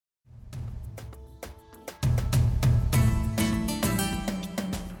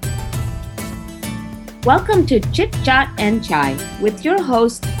Welcome to Chit Chat and Chai with your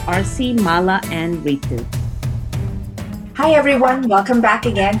hosts RC, Mala, and Ritu. Hi everyone, welcome back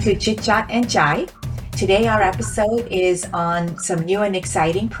again to Chit Chat and Chai. Today our episode is on some new and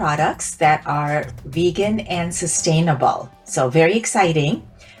exciting products that are vegan and sustainable. So very exciting.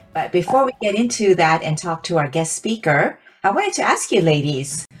 But before we get into that and talk to our guest speaker, I wanted to ask you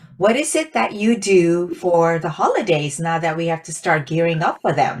ladies, what is it that you do for the holidays now that we have to start gearing up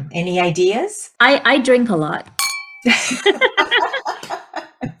for them? Any ideas? I drink a lot.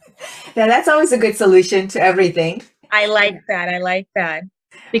 Now that's always a good solution to everything. I like that.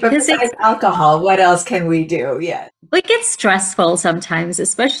 But besides alcohol, what else can we do? Yeah. It gets stressful sometimes,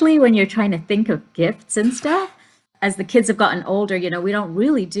 especially when you're trying to think of gifts and stuff. As the kids have gotten older, we don't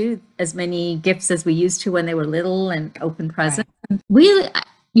really do as many gifts as we used to when they were little and open presents. Right.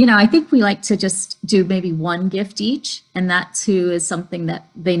 I think we like to just do maybe one gift each, and that too is something that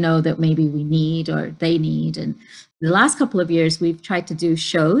they know that maybe we need or they need. And the last couple of years, we've tried to do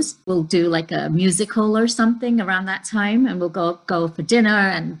shows. We'll do like a musical or something around that time, and we'll go for dinner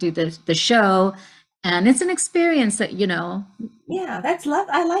and do the show. And it's an experience that, Yeah,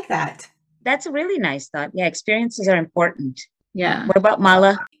 I like that. That's a really nice thought. Yeah, experiences are important. Yeah. What about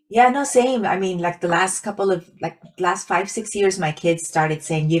Mala? Yeah, no, same. I mean, like the last 5-6 years, my kids started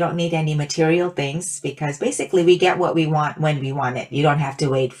saying you don't need any material things because basically we get what we want when we want it. You don't have to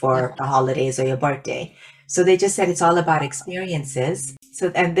wait for the holidays or your birthday. So they just said it's all about experiences. So,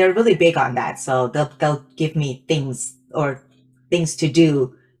 and they're really big on that. So they'll give me things to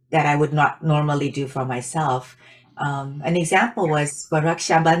do that I would not normally do for myself. An example was for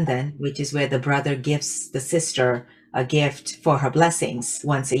Raksha Bandhan, which is where the brother gives the sister a gift for her blessings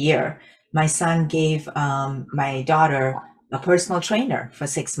once a year. My son gave my daughter a personal trainer for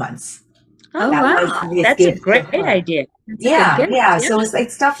 6 months. Oh, wow. That's a great idea. Yeah. So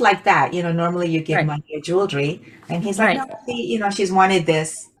it's stuff like that. Normally you give money or jewelry, and he's like, no, she's wanted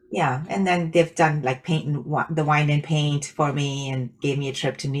this. Yeah. And then they've done like the wine and paint for me and gave me a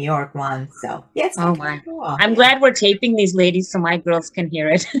trip to New York once. So yeah, it's cool. I'm glad we're taping these ladies so my girls can hear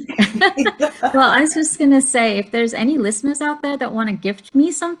it. Well, I was just going to say, if there's any listeners out there that want to gift me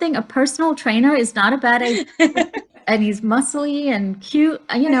something, a personal trainer is not a bad idea. And he's muscly and cute,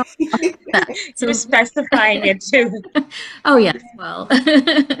 So you're specifying it too. Oh, yes. Well.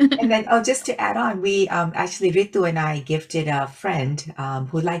 And then, just to add on, we actually, Ritu and I gifted a friend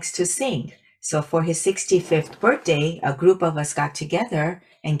who likes to sing. So for his 65th birthday, a group of us got together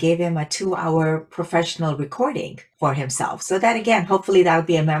and gave him a 2-hour professional recording for himself. So that, again, hopefully that'll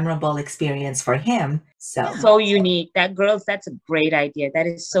be a memorable experience for him. So unique. That's a great idea. That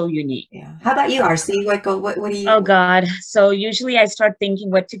is so unique. Yeah. How about you, RC? What do you? Oh God. So usually I start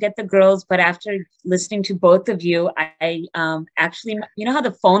thinking what to get the girls, but after listening to both of you, I actually, how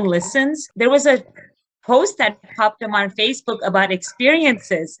the phone listens? There was a post that popped up on Facebook about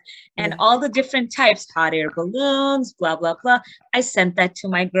experiences and all the different types, hot air balloons, blah, blah, blah. I sent that to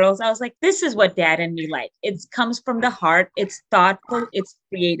my girls. I was like, this is what dad and me like. It comes from the heart. It's thoughtful. It's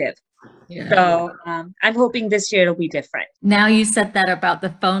creative. Yeah. So I'm hoping this year it'll be different. Now you said that about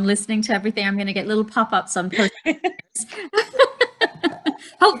the phone listening to everything. I'm going to get little pop-ups on post.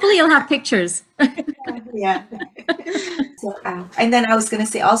 Hopefully you'll have pictures. Yeah. So, and then I was going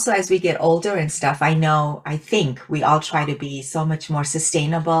to say also, as we get older and stuff, I think we all try to be so much more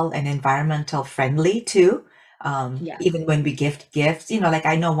sustainable and environmental friendly too. Even when we gift gifts, like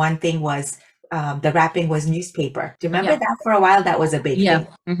I know one thing was the wrapping was newspaper. Do you remember that for a while? That was a big thing.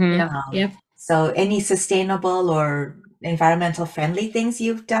 Mm-hmm. So any sustainable or environmental friendly things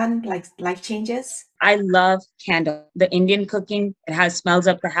you've done, like life changes? I love candles. The Indian cooking, it smells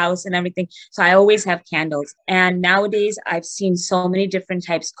up the house and everything. So I always have candles. And nowadays I've seen so many different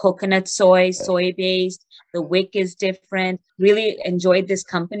types, coconut soy-based. The wick is different. Really enjoyed this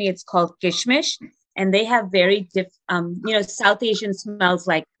company. It's called Kishmish. And they have very South Asian smells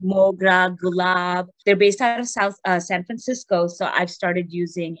like mogra, gulab. They're based out of San Francisco. So I've started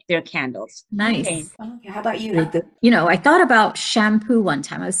using their candles. Nice. Okay. How about you, Ritu? I thought about shampoo one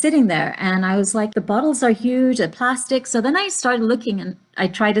time. I was sitting there and I was like, the bottles are huge, the plastic. So then I started looking and I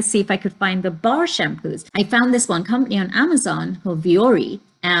tried to see if I could find the bar shampoos. I found this one company on Amazon called Viore,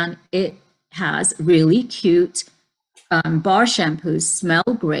 and it has really cute bar shampoos, smell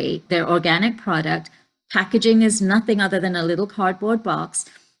great. They're organic product. Packaging is nothing other than a little cardboard box,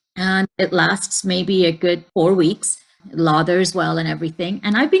 and it lasts maybe a good 4 weeks. It lathers well and everything.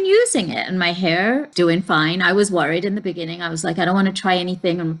 And I've been using it, and my hair doing fine. I was worried in the beginning. I was like, I don't want to try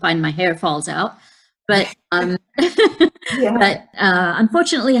anything and find my hair falls out. But Yeah. But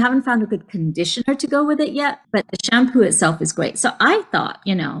unfortunately, I haven't found a good conditioner to go with it yet. But the shampoo itself is great. So I thought,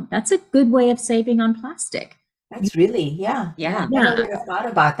 that's a good way of saving on plastic. That's really, yeah. Yeah. Never Yeah, would have thought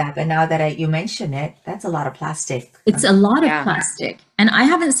about that, but now that you mention it, that's a lot of plastic. it's a lot of Yeah. plastic. And I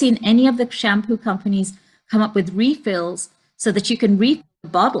haven't seen any of the shampoo companies come up with refills so that you can refill the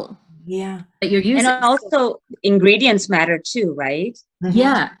bottle Yeah. that you're And using. also ingredients matter too, right? Mhm.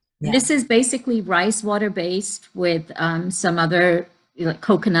 Yeah. Yeah. This is basically rice water based with some other like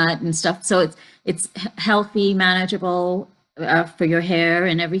coconut and stuff. So it's healthy, manageable for your hair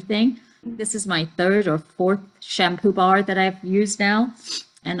and everything. This is my third or fourth shampoo bar that I've used now,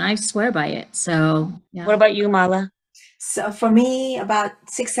 and I swear by it. So yeah. What about you, Mala? So for me, about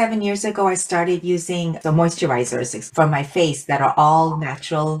 6, 7 years ago, I started using the moisturizers for my face that are all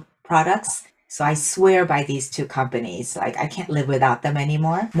natural products. So I swear by these two companies. Like I can't live without them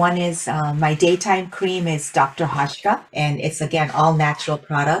anymore. One is my daytime cream is Dr. Hoshka, and it's again all natural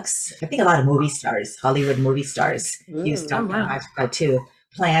products. I think a lot of movie stars, Hollywood movie stars, use Oh, Dr. wow. Hoshka too.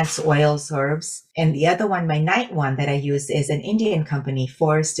 Plants, oils, herbs. And the other one, my night one that I use is an Indian company,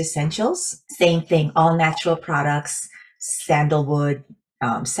 Forest Essentials. Same thing, all natural products, sandalwood,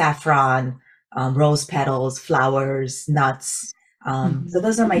 saffron, rose petals, flowers, nuts. So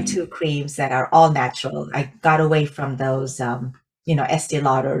those are my two creams that are all natural. I got away from those, Estee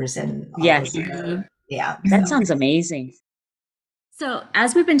Lauders and all Yes. those other, yeah. That So sounds amazing. So,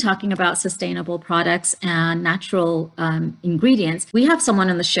 as we've been talking about sustainable products and natural ingredients, we have someone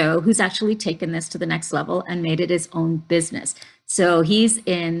on the show who's actually taken this to the next level and made it his own business. So, he's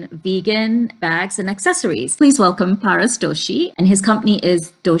in vegan bags and accessories. Please welcome Paras Doshi, and his company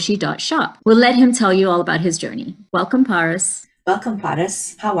is Doshi.shop. We'll let him tell you all about his journey. Welcome, Paras. welcome,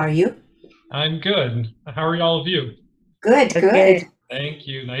 Paras. How are you? I'm good. How are all of you? Good, We're good. good. Thank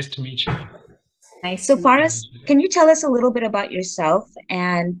you. Nice to meet you. Nice So to meet Faris, can you tell us a little bit about yourself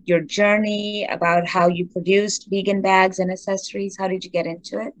and your journey, about how you produced vegan bags and accessories? How did you get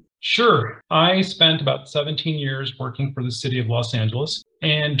into it? Sure. I spent about 17 years working for the city of Los Angeles.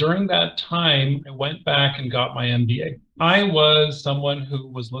 And during that time, I went back and got my MBA. I was someone who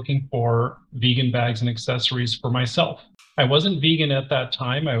was looking for vegan bags and accessories for myself. I wasn't vegan at that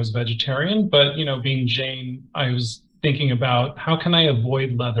time. I was vegetarian, but being Jane, I was thinking about how can I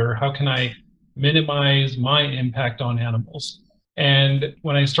avoid leather? How can I minimize my impact on animals? And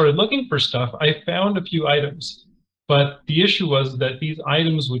when I started looking for stuff, I found a few items. But the issue was that these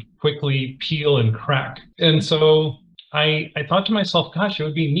items would quickly peel and crack. And so I thought to myself, gosh, it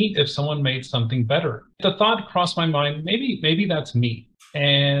would be neat if someone made something better. The thought crossed my mind, maybe that's me.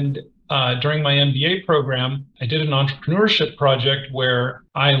 And during my MBA program, I did an entrepreneurship project where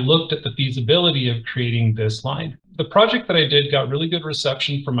I looked at the feasibility of creating this line. The project that I did got really good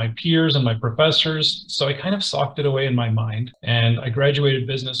reception from my peers and my professors, so I kind of socked it away in my mind. And I graduated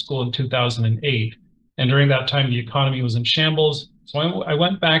business school in 2008. And during that time, the economy was in shambles. So I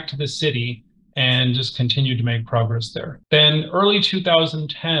went back to the city and just continued to make progress there. Then early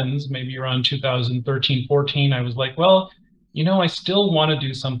 2010s, maybe around 2013, 14, I was like, well, I still want to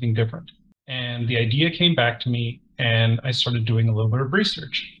do something different. And the idea came back to me and I started doing a little bit of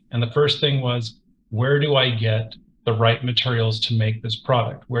research. And the first thing was, where do I get the right materials to make this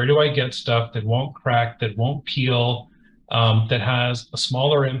product? Where do I get stuff that won't crack, that won't peel, that has a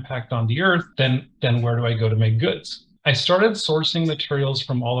smaller impact on the earth, then where do I go to make goods? I started sourcing materials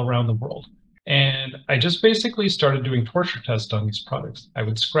from all around the world. And I just basically started doing torture tests on these products. I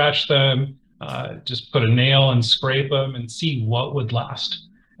would scratch them, just put a nail and scrape them and see what would last.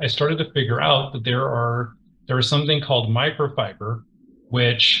 I started to figure out that there is something called microfiber,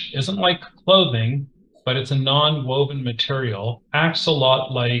 which isn't like clothing, but it's a non-woven material, acts a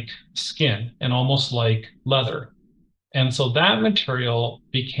lot like skin and almost like leather. And so that material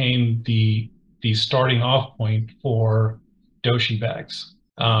became the starting off point for Doshi bags.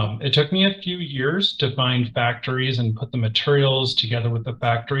 It took me a few years to find factories and put the materials together with the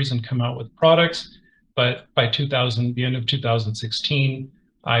factories and come out with products. But by the end of 2016,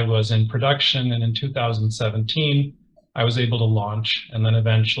 I was in production, and in 2017, I was able to launch and then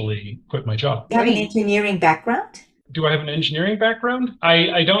eventually quit my job. you. You have an engineering background? Do I have an engineering background?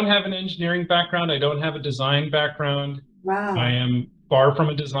 I don't have an engineering background. I don't have a design background. Wow. I am far from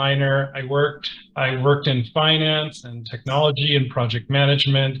a designer. I worked in finance and technology and project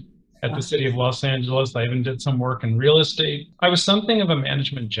management at the city of Los Angeles. I even did some work in real estate. I was something of a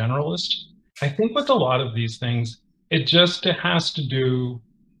management generalist. I think with a lot of these things, it just has to do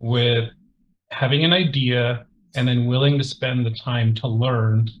with having an idea and then willing to spend the time to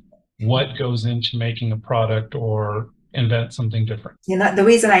learn what goes into making a product or invent something different. You know, the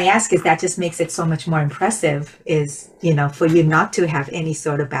reason I ask is that just makes it so much more impressive is, you know, for you not to have any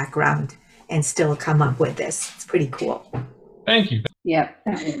sort of background and still come up with this. It's pretty cool. Thank you. Yeah,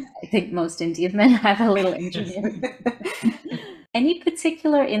 I think most Indian men have a little engineering. Any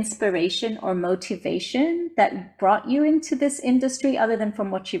particular inspiration or motivation that brought you into this industry other than from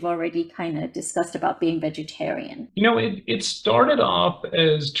what you've already kind of discussed about being vegetarian? You know, it started off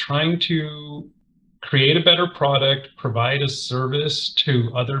as trying to create a better product, provide a service to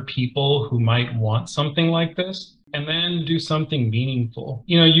other people who might want something like this, and then do something meaningful.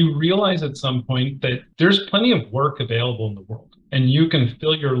 You know, you realize at some point that there's plenty of work available in the world, and you can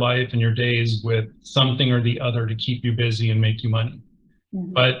fill your life and your days with something or the other to keep you busy and make you money.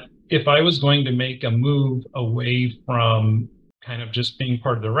 Mm-hmm. But if I was going to make a move away from kind of just being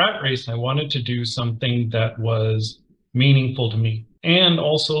part of the rat race, I wanted to do something that was meaningful to me and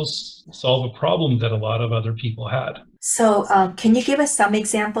also solve a problem that a lot of other people had. So can you give us some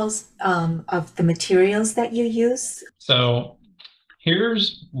examples of the materials that you use? So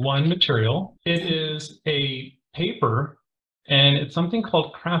here's one material. It is a paper, and it's something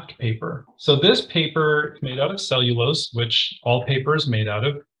called craft paper. So this paper is made out of cellulose, which all paper is made out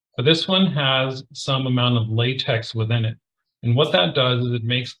of, but this one has some amount of latex within it. And what that does is it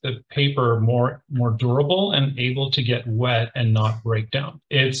makes the paper more durable and able to get wet and not break down.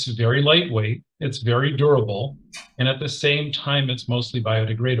 It's very lightweight, it's very durable, and at the same time, it's mostly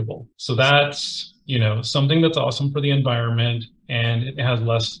biodegradable. So that's, you know, something that's awesome for the environment, and it has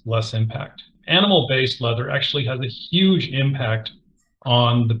less impact. Animal-based leather actually has a huge impact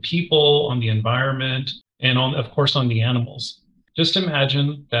on the people, on the environment, and of course, on the animals. Just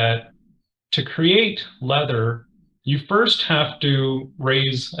imagine that to create leather, you first have to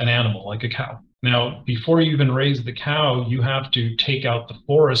raise an animal like a cow. Now, before you even raise the cow, you have to take out the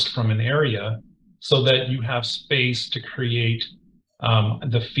forest from an area so that you have space to create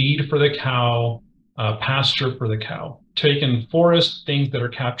the feed for the cow, pasture for the cow. Take in forest, things that are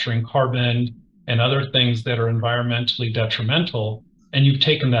capturing carbon and other things that are environmentally detrimental, and you've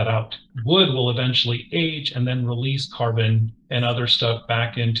taken that out. Wood will eventually age and then release carbon and other stuff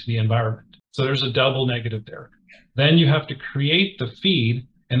back into the environment. So there's a double negative there. Then you have to create the feed,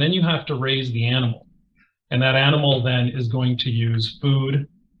 and then you have to raise the animal. And that animal then is going to use food,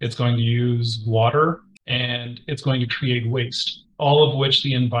 it's going to use water, and it's going to create waste, all of which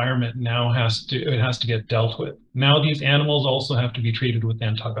the environment now has to get dealt with. Now these animals also have to be treated with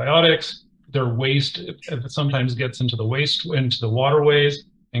antibiotics. Their waste it sometimes gets into the waterways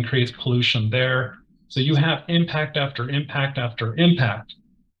and creates pollution there. So you have impact after impact after impact.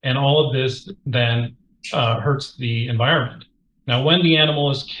 And all of this then hurts the environment. Now, when the animal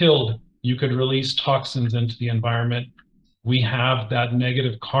is killed, you could release toxins into the environment. We have that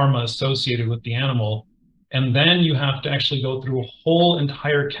negative karma associated with the animal. And then you have to actually go through a whole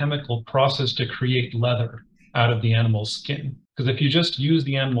entire chemical process to create leather out of the animal's skin. Because if you just use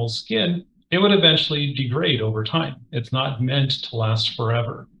the animal's skin, it would eventually degrade over time. It's not meant to last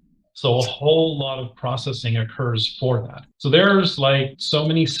forever. So a whole lot of processing occurs for that. So there's like so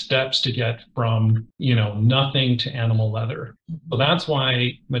many steps to get from, you know, nothing to animal leather. So that's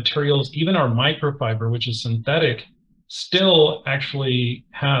why materials, even our microfiber, which is synthetic, still actually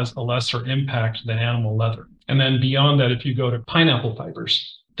has a lesser impact than animal leather. And then beyond that, if you go to pineapple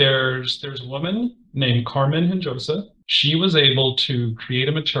fibers, there's a woman named Carmen Hinjosa. She was able to create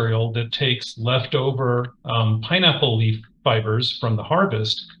a material that takes leftover pineapple leaf fibers from the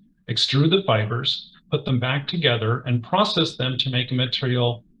harvest, extrude the fibers, put them back together, and process them to make a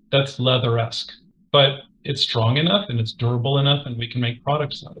material that's leather-esque. But it's strong enough and it's durable enough, and we can make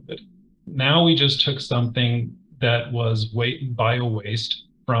products out of it. Now we just took something that was bio waste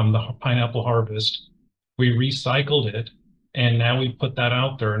from the pineapple harvest. We recycled it, and now we put that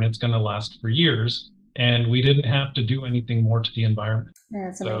out there, and it's going to last for years. And we didn't have to do anything more to the environment.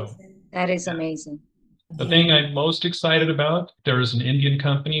 That's amazing. That is amazing. The thing I'm most excited about, there is an Indian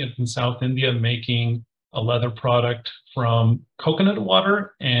company in South India making a leather product from coconut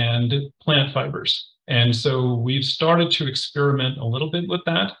water and plant fibers. And so we've started to experiment a little bit with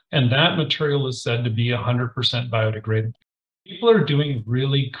that. And that material is said to be 100% biodegradable. People are doing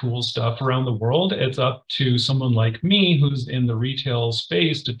really cool stuff around the world. It's up to someone like me who's in the retail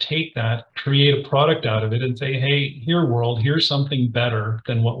space to take that, create a product out of it and say, hey, here world, here's something better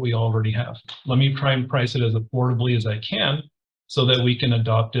than what we already have. Let me try and price it as affordably as I can so that we can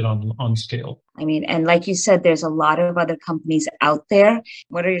adopt it on scale. I mean, and like you said, there's a lot of other companies out there.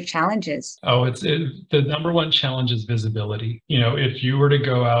 What are your challenges? Oh, the number one challenge is visibility. You know, if you were to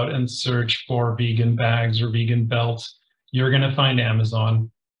go out and search for vegan bags or vegan belts, you're going to find Amazon.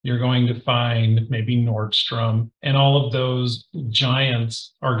 You're going to find maybe Nordstrom, and all of those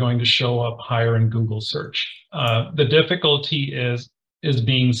giants are going to show up higher in Google search. The difficulty is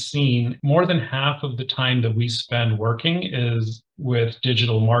being seen. More than half of the time that we spend working is with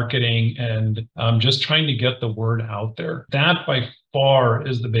digital marketing and just trying to get the word out there. That by far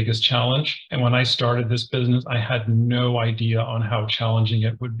is the biggest challenge. And when I started this business, I had no idea on how challenging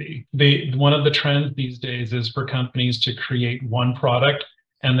it would be. One of the trends these days is for companies to create one product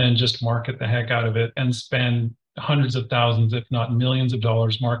and then just market the heck out of it and spend hundreds of thousands, if not millions of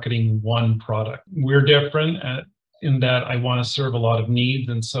dollars marketing one product. We're different in that I want to serve a lot of needs.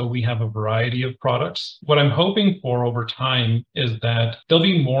 And so we have a variety of products. What I'm hoping for over time is that there'll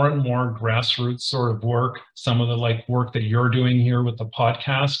be more and more grassroots sort of work, some of the like work that you're doing here with the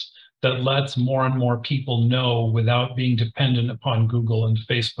podcast, that lets more and more people know without being dependent upon Google and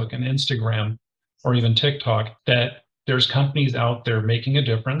Facebook and Instagram or even TikTok, that there's companies out there making a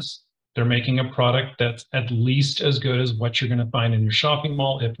difference. They're making a product that's at least as good as what you're going to find in your shopping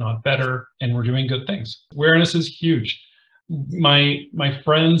mall, if not better, and we're doing good things. Awareness is huge. My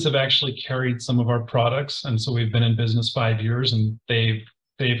friends have actually carried some of our products, and so we've been in business 5 years, and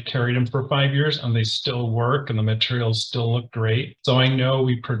they've carried them for 5 years, and they still work, and the materials still look great. So I know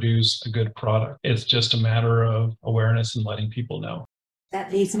we produce a good product. It's just a matter of awareness and letting people know.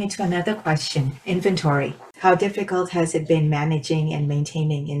 That leads me to another question, inventory. How difficult has it been managing and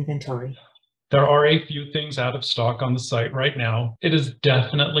maintaining inventory? There are a few things out of stock on the site right now. It is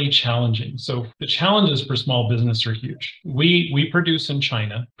definitely challenging. So the challenges for small business are huge. We produce in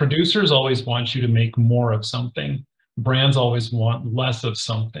China. Producers always want you to make more of something. Brands always want less of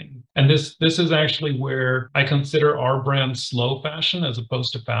something. And this is actually where I consider our brand slow fashion as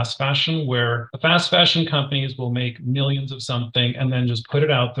opposed to fast fashion, where the fast fashion companies will make millions of something and then just put it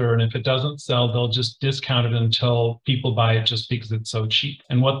out there. And if it doesn't sell, they'll just discount it until people buy it just because it's so cheap.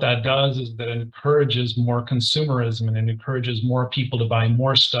 And what that does is that it encourages more consumerism and it encourages more people to buy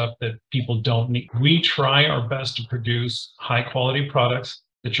more stuff that people don't need. We try our best to produce high quality products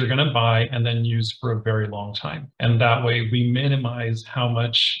that you're going to buy and then use for a very long time. And that way we minimize how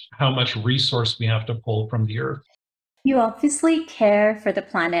much resource we have to pull from the earth. You obviously care for the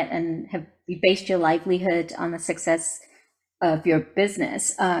planet and have you based your livelihood on the success of your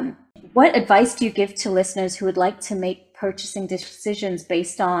business. What advice do you give to listeners who would like to make purchasing decisions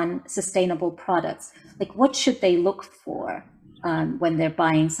based on sustainable products? Like what should they look for when they're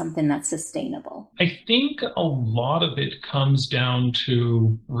buying something that's sustainable? I think a lot of it comes down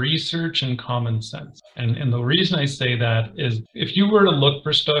to research and common sense. And the reason I say that is if you were to look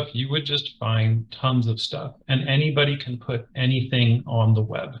for stuff, you would just find tons of stuff and anybody can put anything on the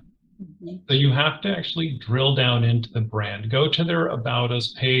web. So you have to actually drill down into the brand, go to their About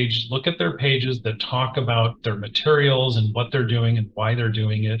Us page, look at their pages that talk about their materials and what they're doing and why they're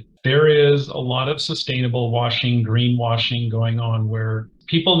doing it. There is a lot of sustainable washing, greenwashing going on where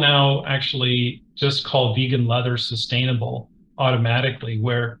people now actually just call vegan leather sustainable automatically,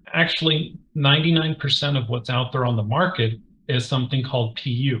 where actually 99% of what's out there on the market is something called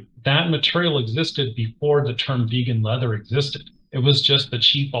PU. That material existed before the term vegan leather existed. It was just the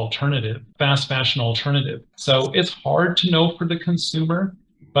cheap alternative, fast fashion alternative. So it's hard to know for the consumer,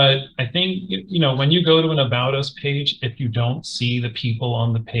 but I think, when you go to an About Us page, if you don't see the people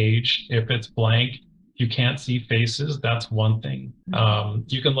on the page, if it's blank, you can't see faces, that's one thing.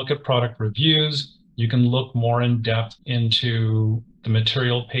 You can look at product reviews. You can look more in depth into the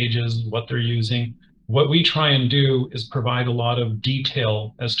material pages, what they're using. What we try and do is provide a lot of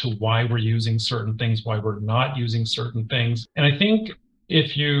detail as to why we're using certain things, why we're not using certain things. And I think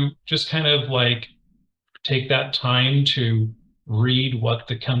if you just kind of like take that time to read what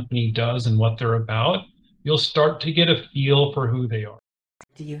the company does and what they're about, you'll start to get a feel for who they are.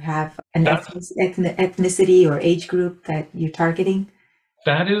 Do you have an ethnicity or age group that you're targeting?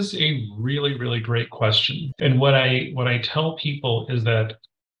 That is a really, really great question. And what I tell people is that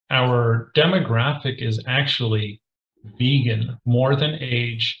our demographic is actually vegan, more than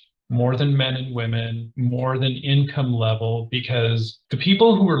age, more than men and women, more than income level, because the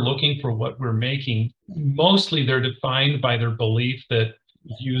people who are looking for what we're making, mostly they're defined by their belief that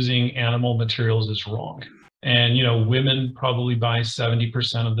using animal materials is wrong. And, women probably buy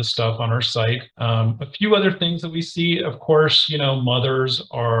 70% of the stuff on our site. A few other things that we see, of course, mothers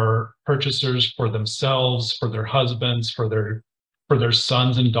are purchasers for themselves, for their husbands, for their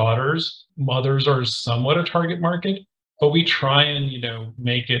sons and daughters. Mothers are somewhat a target market, but we try and,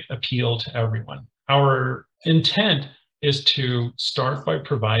 make it appeal to everyone. Our intent is to start by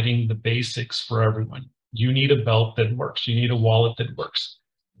providing the basics for everyone. You need a belt that works. You need a wallet that works.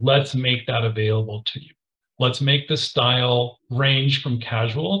 Let's make that available to you. Let's make the style range from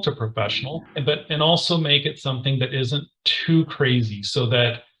casual to professional, and also make it something that isn't too crazy so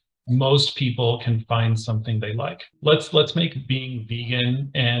that most people can find something they like. Let's make being vegan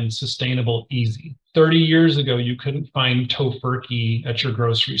and sustainable easy. 30 years ago, you couldn't find tofurkey at your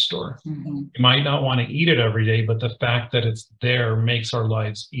grocery store. You might not want to eat it every day, but the fact that it's there makes our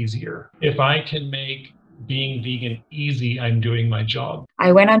lives easier. If I can make being vegan easy, I'm doing my job.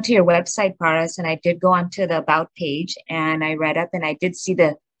 I went onto your website, Paras, and I did go onto the About page, and I read up and I did see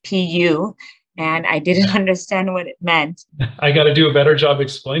the PU, and I didn't understand what it meant. I got to do a better job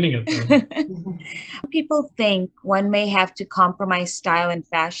explaining it, though. People think one may have to compromise style and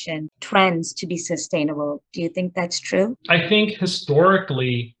fashion trends to be sustainable. Do you think that's true? I think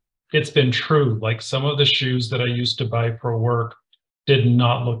historically it's been true. Like some of the shoes that I used to buy for work did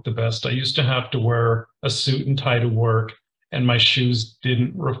not look the best. I used to have to wear a suit and tie to work, and my shoes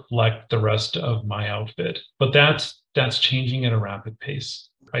didn't reflect the rest of my outfit. But that's changing at a rapid pace.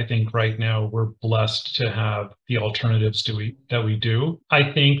 I think right now we're blessed to have the alternatives that we do.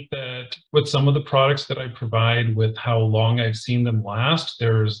 I think that with some of the products that I provide, with how long I've seen them last,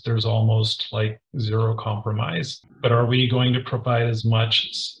 there's almost like zero compromise. But are we going to provide as much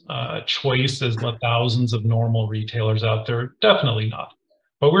choice as the thousands of normal retailers out there? Definitely not.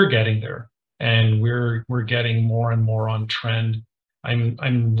 But we're getting there, and we're getting more and more on trend.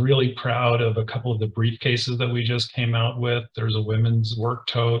 I'm really proud of a couple of the briefcases that we just came out with. There's a women's work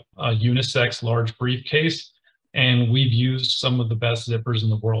tote, a unisex large briefcase, and we've used some of the best zippers in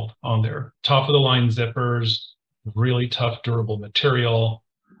the world on there. Top of the line zippers, really tough, durable material.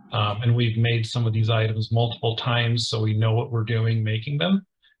 And we've made some of these items multiple times, so we know what we're doing making them.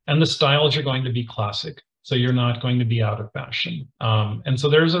 And the styles are going to be classic. So you're not going to be out of fashion. And so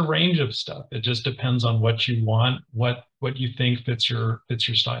there's a range of stuff. It just depends on what you want, what you think fits your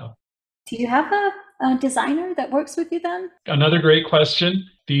style. Do you have a designer that works with you then? Another great question.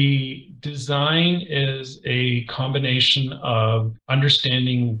 The design is a combination of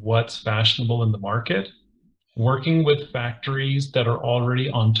understanding what's fashionable in the market, working with factories that are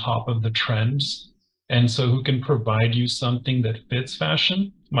already on top of the trends, and so who can provide you something that fits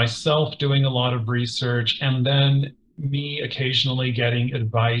fashion. Myself doing a lot of research, and then me occasionally getting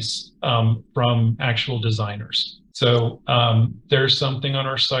advice from actual designers. So there's something on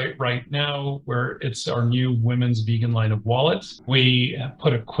our site right now where it's our new women's vegan line of wallets. We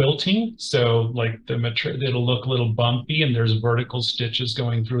put a quilting, so like the material, it'll look a little bumpy and there's vertical stitches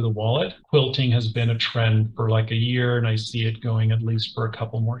going through the wallet. Quilting has been a trend for like a year, and I see it going at least for a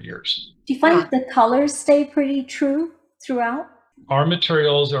couple more years. Do you find the colors stay pretty true throughout? Our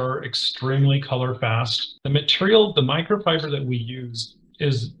materials are extremely color fast. The material, the microfiber that we use,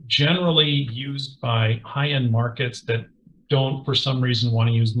 is generally used by high-end markets that don't, for some reason, want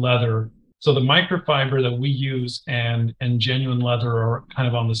to use leather. So the microfiber that we use and genuine leather are kind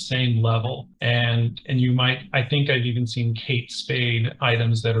of on the same level. And you might, I think I've even seen Kate Spade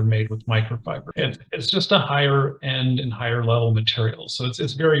items that are made with microfiber. It's just a higher end and higher level material. So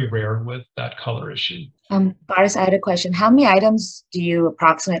it's very rare with that color issue. Boris, I had a question. How many items do you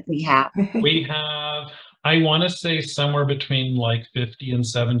approximately have? We have, I want to say, somewhere between like 50 and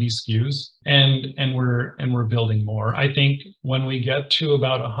 70 SKUs, and we're building more. I think when we get to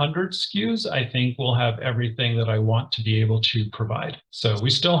about 100 SKUs, I think we'll have everything that I want to be able to provide. So we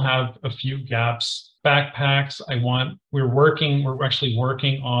still have a few gaps. Backpacks, we're actually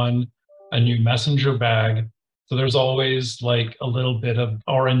working on a new messenger bag. So there's always like a little bit of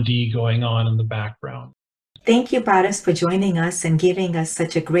R&D going on in the background. Thank you, Boris, for joining us and giving us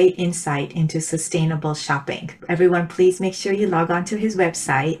such a great insight into sustainable shopping. Everyone, please make sure you log on to his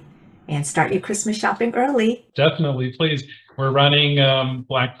website and start your Christmas shopping early. Definitely, please. We're running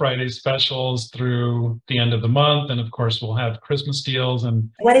Black Friday specials through the end of the month. And of course, we'll have Christmas deals.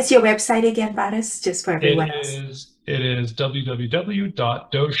 And what is your website again, Boris, just for everyone else? It is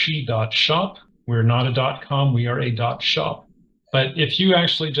www.doshi.shop. We're not a .com, we are a .shop. But if you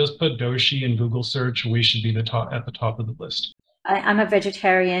actually just put Doshi in Google search, we should be at the top of the list. I'm a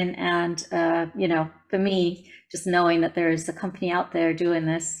vegetarian, and for me, just knowing that there is a company out there doing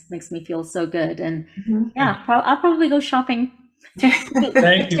this makes me feel so good. And I'll probably go shopping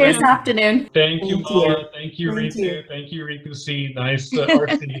this afternoon. Thank you, Mala. Thank you, Ritu. Thank you, Ritu C. Nice,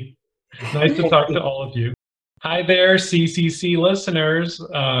 RC. Nice to talk to all of you. Hi there, CCC listeners.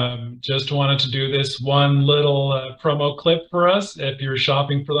 Just wanted to do this one little promo clip for us. If you're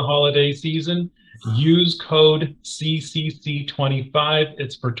shopping for the holiday season, use code CCC25.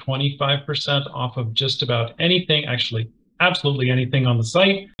 It's for 25% off of just about anything, actually, absolutely anything on the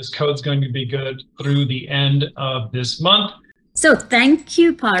site. This code's going to be good through the end of this month. So thank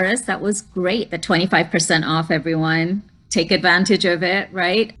you, Paris. That was great. The 25% off, everyone. Take advantage of it,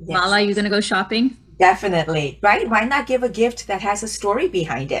 right? Yes. Mala, you going to go shopping? Definitely. Right? Why not give a gift that has a story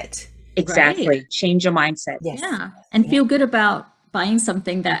behind it? Exactly. Right. Change your mindset. Yes. Yeah. And feel good about buying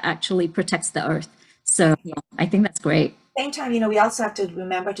something that actually protects the earth. So yeah, I think that's great. Same time, we also have to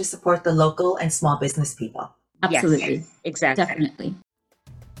remember to support the local and small business people. Absolutely. Yes, exactly. Definitely.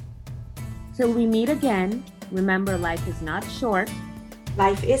 Till we meet again, remember life is not short.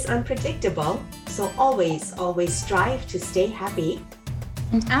 Life is unpredictable, so always, always strive to stay happy.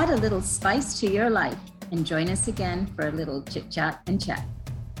 And add a little spice to your life and join us again for a little chit chat and chat.